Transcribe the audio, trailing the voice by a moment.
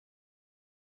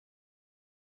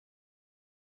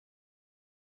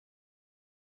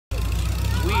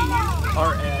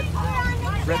are at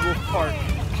Red Wolf Park,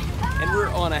 and we're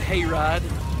on a hayride.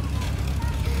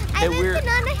 I haven't been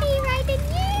on a hayride in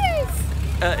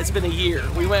years. It's been a year.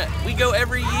 We go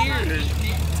every year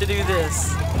to do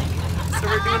this, so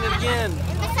we're doing it again.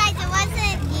 And besides, it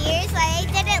wasn't years. I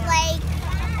did it like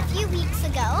a few weeks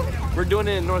ago. We're doing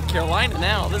it in North Carolina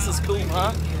now. This is cool,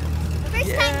 huh?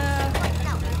 First time.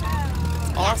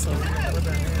 No. Awesome.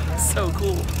 So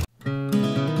cool.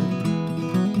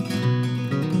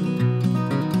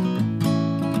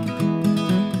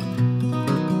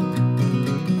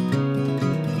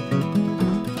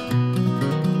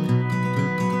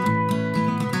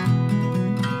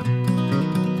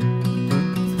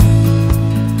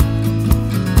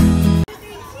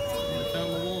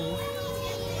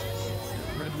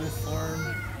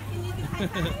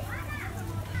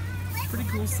 Pretty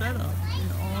cool setup.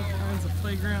 All kinds of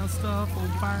playground stuff,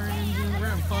 old fire engines. We're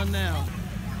having fun now.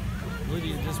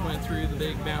 Lydia just went through the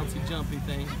big bouncy jumpy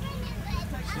thing.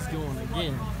 She's going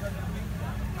again.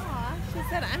 Aw, she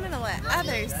said I'm gonna let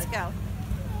others go.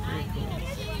 Very cool.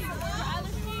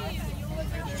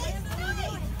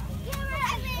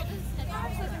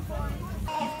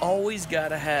 You've always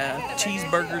gotta have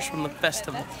cheeseburgers from the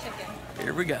festival.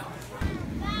 Here we go.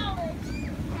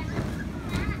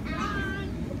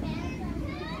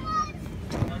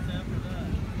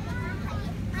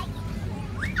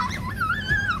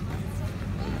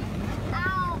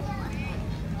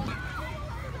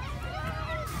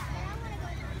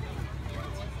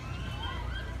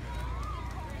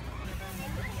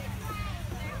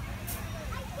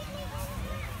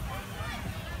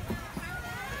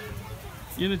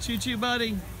 You in a choo-choo,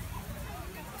 buddy?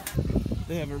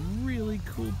 They have a really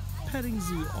cool petting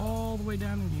zoo all the way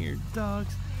down in here.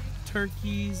 Ducks,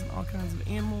 turkeys, and all kinds of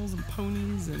animals and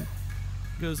ponies, and it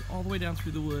goes all the way down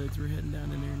through the woods. We're heading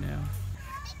down in there now.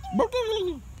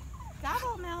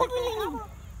 Gobble, Mel. The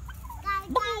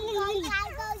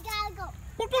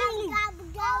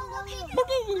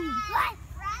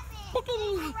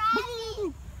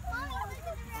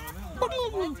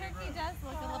turkey does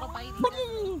look a little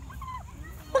bitey.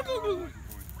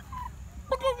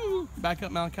 Back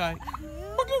up, Malachi. There's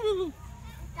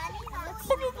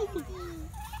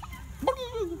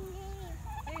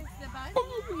the bunny. Do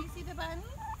you see the bunny?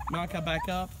 Malachi, back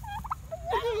up.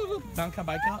 Malachi,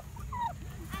 back up.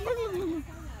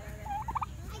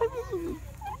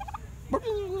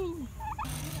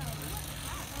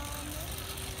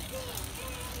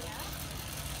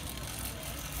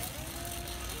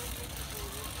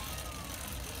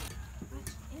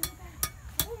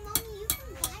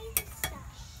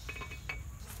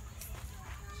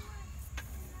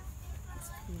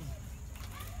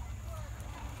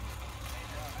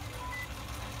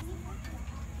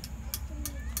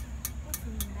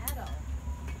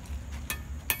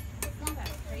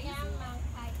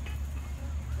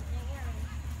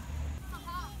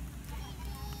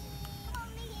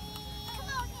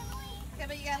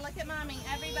 But you gotta look at mommy.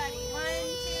 Everybody. 1,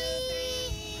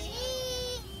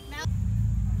 2,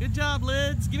 3. Good job,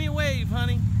 Lyds. Give me a wave,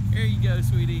 honey. There you go,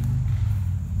 sweetie.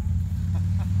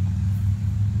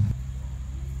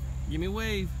 Give me a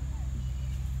wave.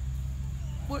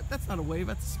 What? That's not a wave,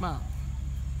 that's a smile.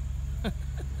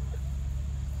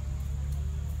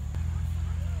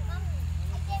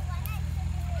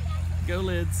 Go,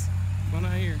 Lyds. Come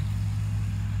on out here.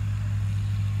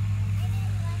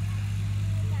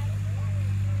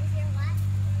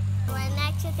 One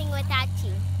extra thing without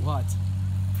you. What?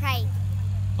 Pray.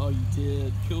 Oh, you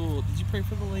did. Cool. Did you pray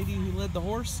for the lady who led the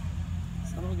horse?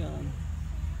 Son of a gun.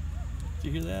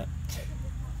 Did you hear that?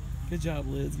 Good job,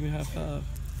 Lyds. Give me a high five.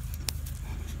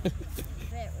 Put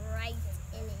it right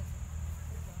in it.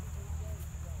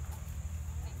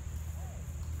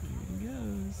 Here he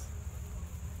goes.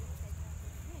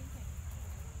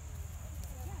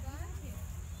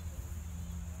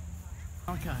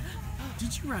 Okay.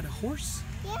 Did you ride a horse?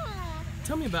 Yeah.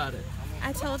 Tell me about it.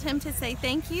 I told him to say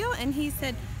thank you, and he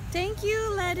said, "Thank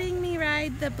you letting me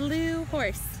ride the blue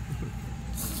horse."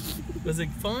 Was it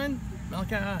fun?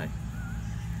 Malachi,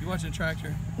 you watching a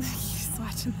tractor? He's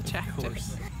watching the tractor. Of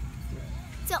course.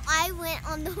 So I went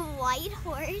on the white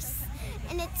horse,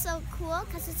 and it's so cool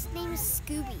because its name is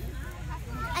Scooby.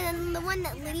 And then the one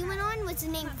that Liddy went on was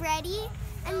named Freddy,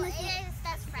 and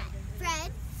that's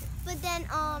Fred. But then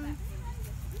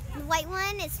the white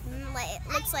one is it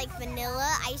looks like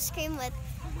vanilla ice cream with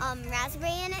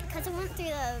raspberry in it because it went through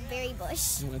the berry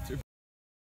bush. You went through.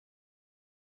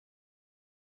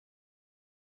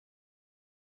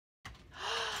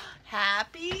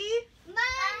 Happy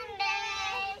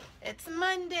Monday! It's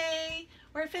Monday.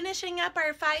 We're finishing up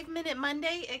our 5-minute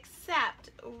Monday,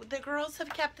 except the girls have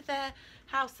kept the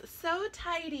house so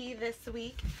tidy this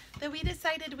week that we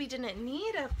decided we didn't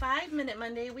need a 5-minute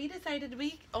Monday. We decided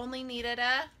we only needed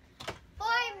a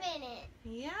 4-minute.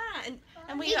 Yeah,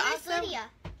 and we also Lydia.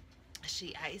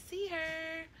 I see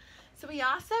her. So we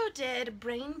also did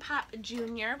Brain Pop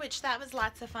Junior, which that was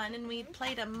lots of fun, and we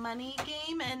played a money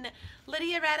game, and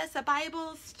Lydia read us a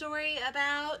Bible story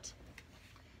about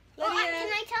Lydia. Can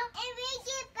I tell?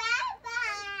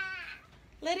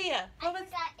 Lydia, what was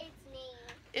that? Its name.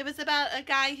 it? Was about a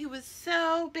guy who was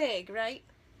so big, right?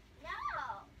 No.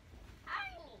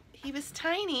 Tiny. He was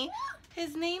tiny.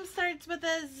 His name starts with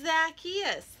a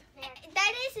Zacchaeus.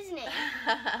 That is his name.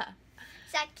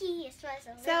 Zacchaeus was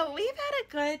a So we've had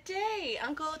a good day.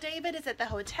 Uncle David is at the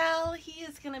hotel. He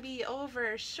is going to be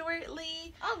over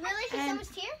shortly. Oh, really? He's And-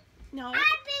 almost here? No, A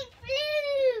big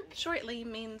blue. shortly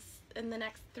means in the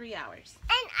next 3 hours.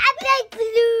 And a big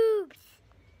blues.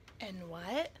 And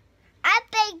what? A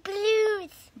big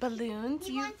blues. Balloons?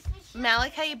 He You, wants to show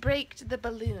Malachi braked the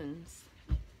balloons.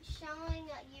 showing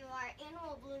you our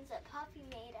animal balloons that Poppy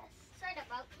made us. Sort of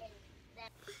broken.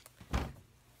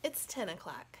 It's 10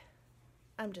 o'clock.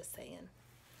 I'm just saying.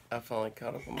 I finally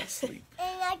caught up on my sleep.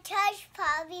 And I touched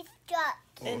Poppy's truck.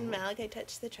 And Malachi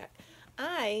touched the truck.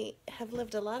 I have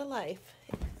lived a lot of life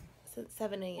since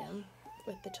 7 a.m.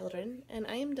 with the children, and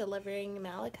I am delivering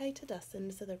Malachi to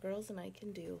Dustin so the girls and I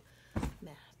can do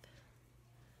math.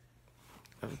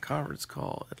 I have a conference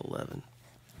call at 11.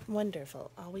 Wonderful.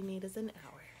 All we need is an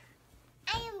hour.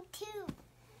 I am too.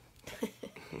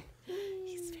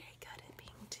 He's very good at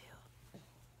being two.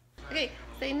 Okay,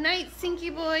 say night,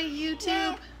 Sinky Boy,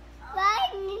 YouTube.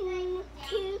 Bye,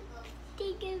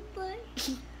 ticket boy.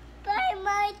 Bye,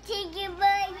 my ticket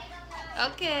boy.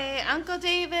 Okay, Uncle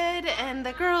David and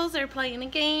the girls are playing a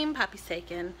game. Poppy's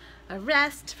taking a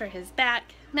rest for his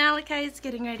back. Malachi's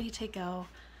getting ready to go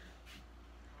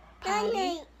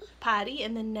Night. potty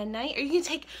and then night. Are you going to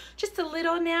take just a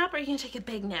little nap or are you going to take a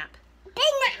big nap? Big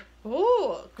nap.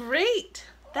 Oh, great.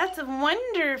 That's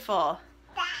wonderful.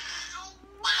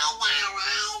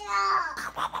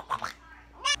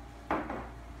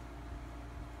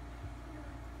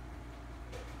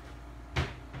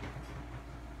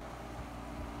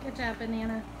 Good job,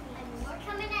 Banana. We're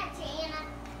coming at you, Anna.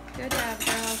 Good job,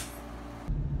 girls.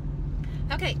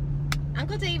 Okay,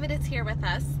 Uncle David is here with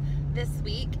us this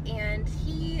week, and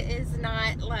he is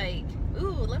not like, ooh,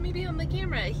 let me be on the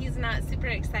camera. He's not super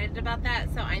excited about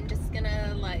that, so I'm just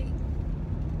gonna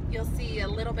you'll see a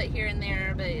little bit here and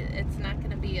there, but it's not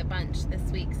gonna be a bunch this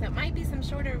week. So it might be some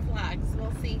shorter vlogs.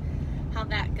 We'll see how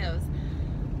that goes.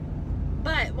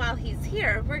 But while he's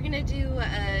here, we're going to do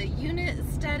a unit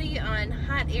study on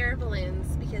hot air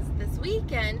balloons because this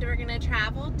weekend we're going to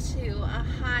travel to a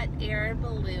hot air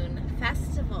balloon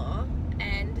festival.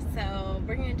 And so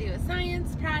we're going to do a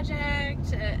science project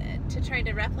to try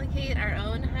to replicate our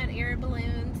own hot air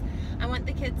balloons. I want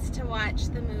the kids to watch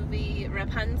the movie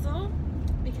Rapunzel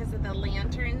because of the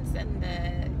lanterns and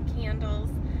the candles.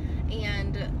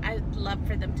 And I'd love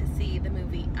for them to see the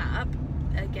movie Up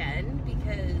again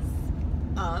because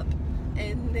Up,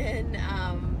 and then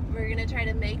we're gonna try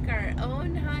to make our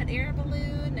own hot air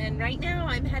balloon. And right now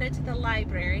I'm headed to the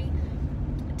library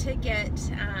to get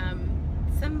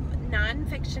some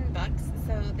non-fiction books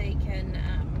so they can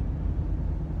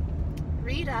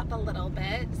read up a little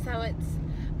bit. So I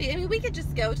mean, we could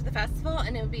just go to the festival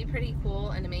and it would be pretty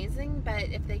cool and amazing, but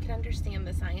if they could understand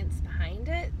the science behind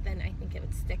it, then I think it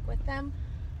would stick with them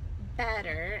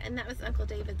better. And that was Uncle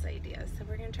David's idea, so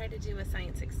we're going to try to do a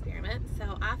science experiment.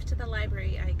 So off to the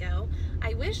library I go.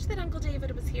 I wish that Uncle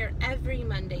David was here every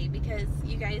Monday because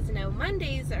you guys know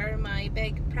Mondays are my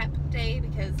big prep day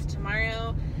because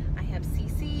tomorrow I have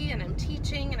CC and I'm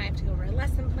teaching and I have to go over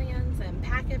lesson plans and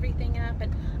pack everything up,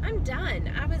 and I'm done.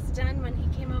 I was done when he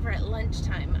came over at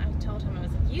lunchtime. I told him, I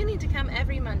was like, you need to come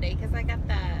every Monday because I got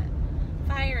that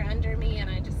fire under me, and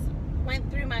I just went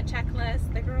through my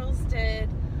checklist. The girls did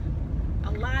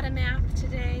a lot of math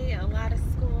today, a lot of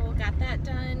school, got that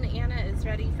done. Anna is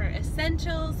ready for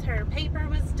essentials. Her paper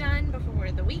was done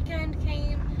before the weekend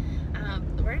came.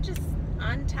 We're just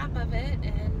on top of it,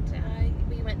 and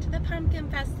we went to the pumpkin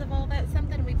festival. That's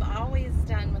something we've always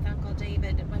done with Uncle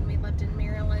David when we lived in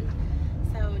Maryland.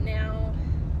 So now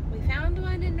we found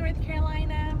one in North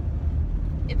Carolina.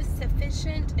 It was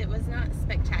sufficient. It was not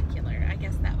spectacular. I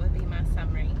guess that would be my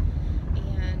summary.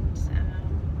 And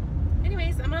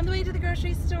anyways, I'm on the way to the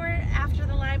grocery store after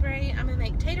the library. I'm going to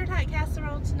make tater tot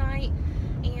casserole tonight.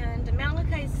 And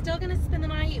Malachi is still going to spend the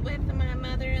night with my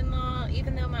mother-in-law,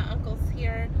 even though my uncle's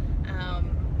here.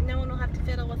 No one will have to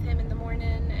fiddle with him in the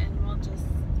morning, and we'll just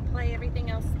play everything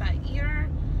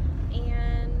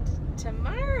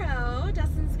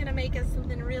make us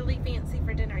something really fancy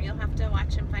for dinner. You'll have to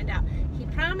watch and find out. He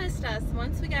promised us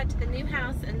once we got to the new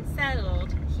house and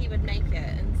settled, he would make it.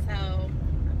 And so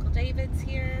Uncle David's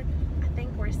here. I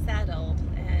think we're settled.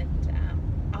 And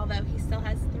although he still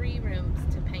has 3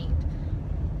 rooms to paint.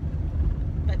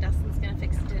 But Dustin's gonna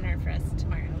fix dinner for us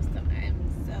tomorrow. So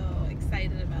I'm so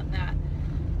excited about that.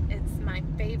 It's my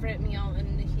favorite meal,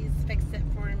 and he's fixed it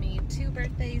for me 2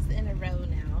 birthdays in a row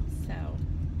now. So,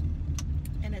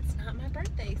 and it's not my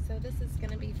birthday, so this is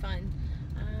gonna be fun.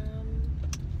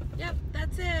 Yep,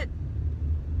 that's it.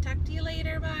 Talk to you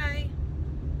later. Bye.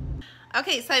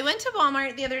 Okay, so I went to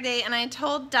Walmart the other day and I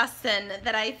told Dustin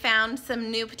that I found some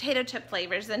new potato chip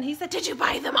flavors, and he said, "Did you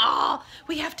buy them all?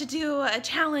 We have to do a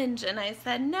challenge." And I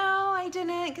said, "No, I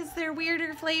didn't, because they're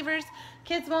weirder flavors.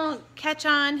 Kids won't catch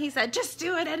on." He said, "Just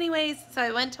do it anyways." So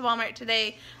I went to Walmart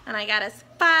today and I got us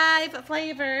 5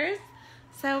 flavors.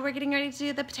 So we're getting ready to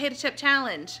do the potato chip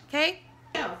challenge, okay?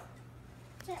 Go.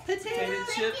 Potato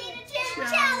chip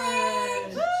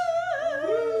challenge.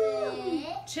 Woo!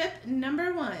 Chip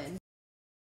number 1.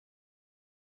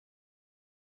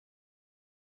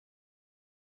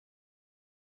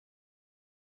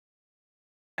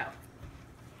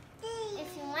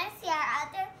 If you want to see our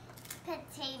other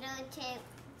potato chip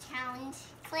challenge,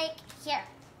 click here.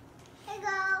 Here you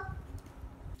go.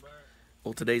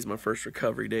 Well, today's my first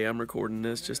recovery day. I'm recording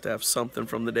this just to have something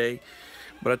from the day.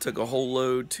 But I took a whole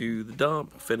load to the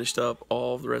dump, finished up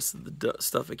all the rest of the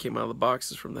stuff that came out of the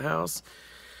boxes from the house.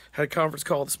 Had a conference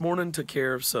call this morning, took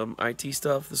care of some IT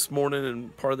stuff this morning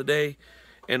and part of the day.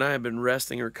 And I have been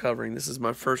resting and recovering. This is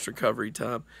my first recovery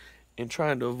time and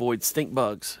trying to avoid stink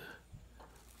bugs.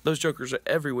 Those jokers are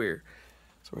everywhere.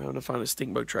 So we're having to find a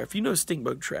stink bug trap. If you know stink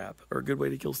bug trap or a good way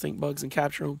to kill stink bugs and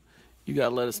capture them, you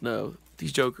gotta let us know.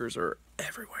 These jokers are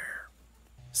everywhere.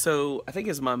 So I think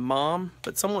it's my mom,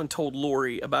 but someone told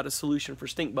Lori about a solution for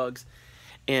stink bugs,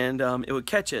 and it would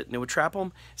catch it and it would trap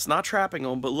them. It's not trapping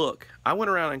them, but look, I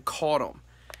went around and caught them.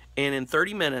 And in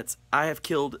 30 minutes, I have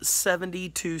killed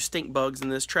 72 stink bugs in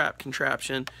this trap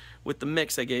contraption with the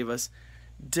mix they gave us.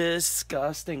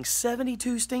 Disgusting.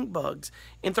 72 stink bugs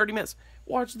in 30 minutes.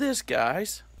 Watch this,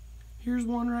 guys. Here's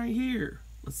one right here.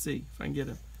 Let's see if I can get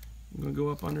him. I'm going to go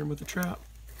up under him with the trap.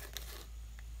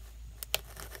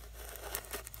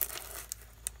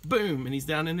 Boom. And he's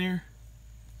down in there.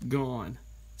 Gone.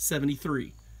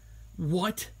 73.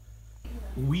 What?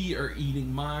 We are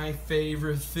eating my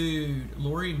favorite food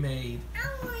Lori made. I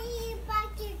want to eat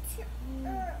bucket chips.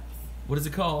 What is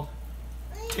it called?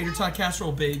 Tater tot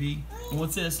casserole, baby. And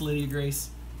what's this, Lydia Grace?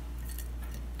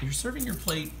 You're serving your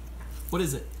plate. What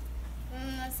is it?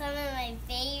 Some of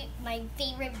my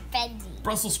favorite veggies.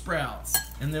 Brussels sprouts.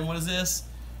 And then what is this?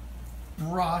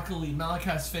 Broccoli,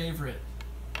 Malachi's favorite.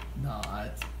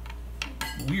 Not.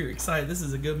 We're excited. This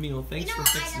is a good meal. Thanks for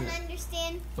fixing it. I don't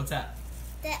understand What's that?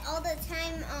 that all the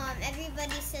time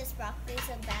everybody says broccoli's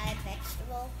a bad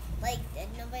vegetable. Like,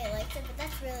 nobody likes it, but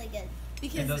that's really good.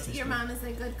 Because your mom is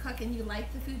a good cook and you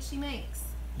like the food she makes.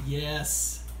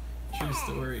 Yes. True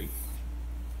story.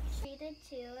 Treated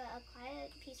to a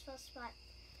quiet, peaceful spot.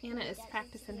 Hannah is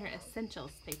practicing her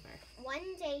essentials paper.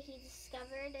 One day he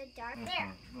discovered a dark...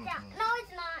 There. No,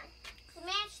 it's not.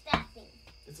 Smash that thing.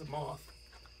 It's a moth.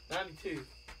 92.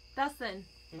 Dustin,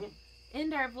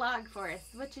 end our vlog for us.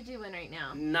 What you doing right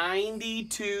now?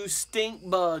 92 stink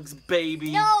bugs,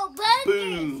 baby. No, boogers.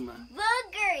 Boom.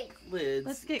 Boogers. Lyds.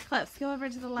 Let's get close. Go over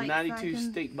to the light. 92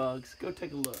 stink bugs. Go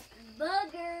take a look.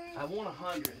 Boogers. I want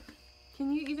 100.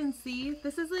 Can you even see?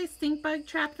 This is a stink bug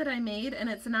trap that I made, and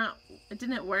it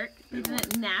didn't work. It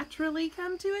didn't naturally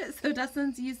come to it, so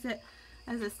Dustin's used it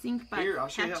as a stink bug Here, I'll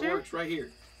show you how catcher. it works right here.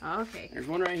 Okay. There's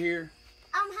one right here.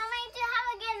 How many do you have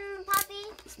again,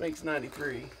 Poppy? This makes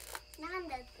 93.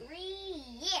 93.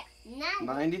 Yeah.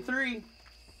 93.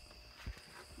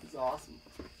 It's awesome.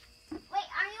 Wait,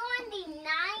 are you on the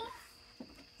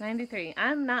 9? 93.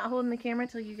 I'm not holding the camera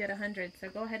till you get 100, so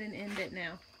go ahead and end it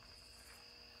now.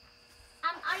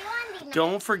 Are you on the 9?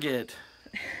 Don't forget,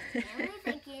 Family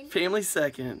second. family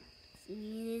second,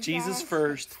 Jesus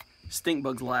first, stink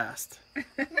bugs last.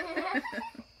 There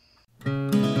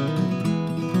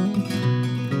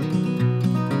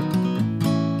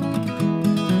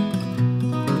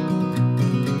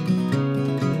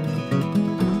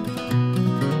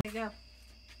you go.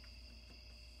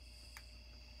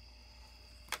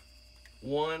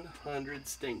 100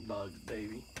 stink bugs,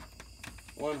 baby.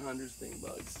 100 stink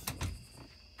bugs.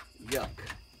 Yuck.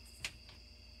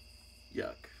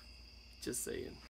 Yuck. Just saying.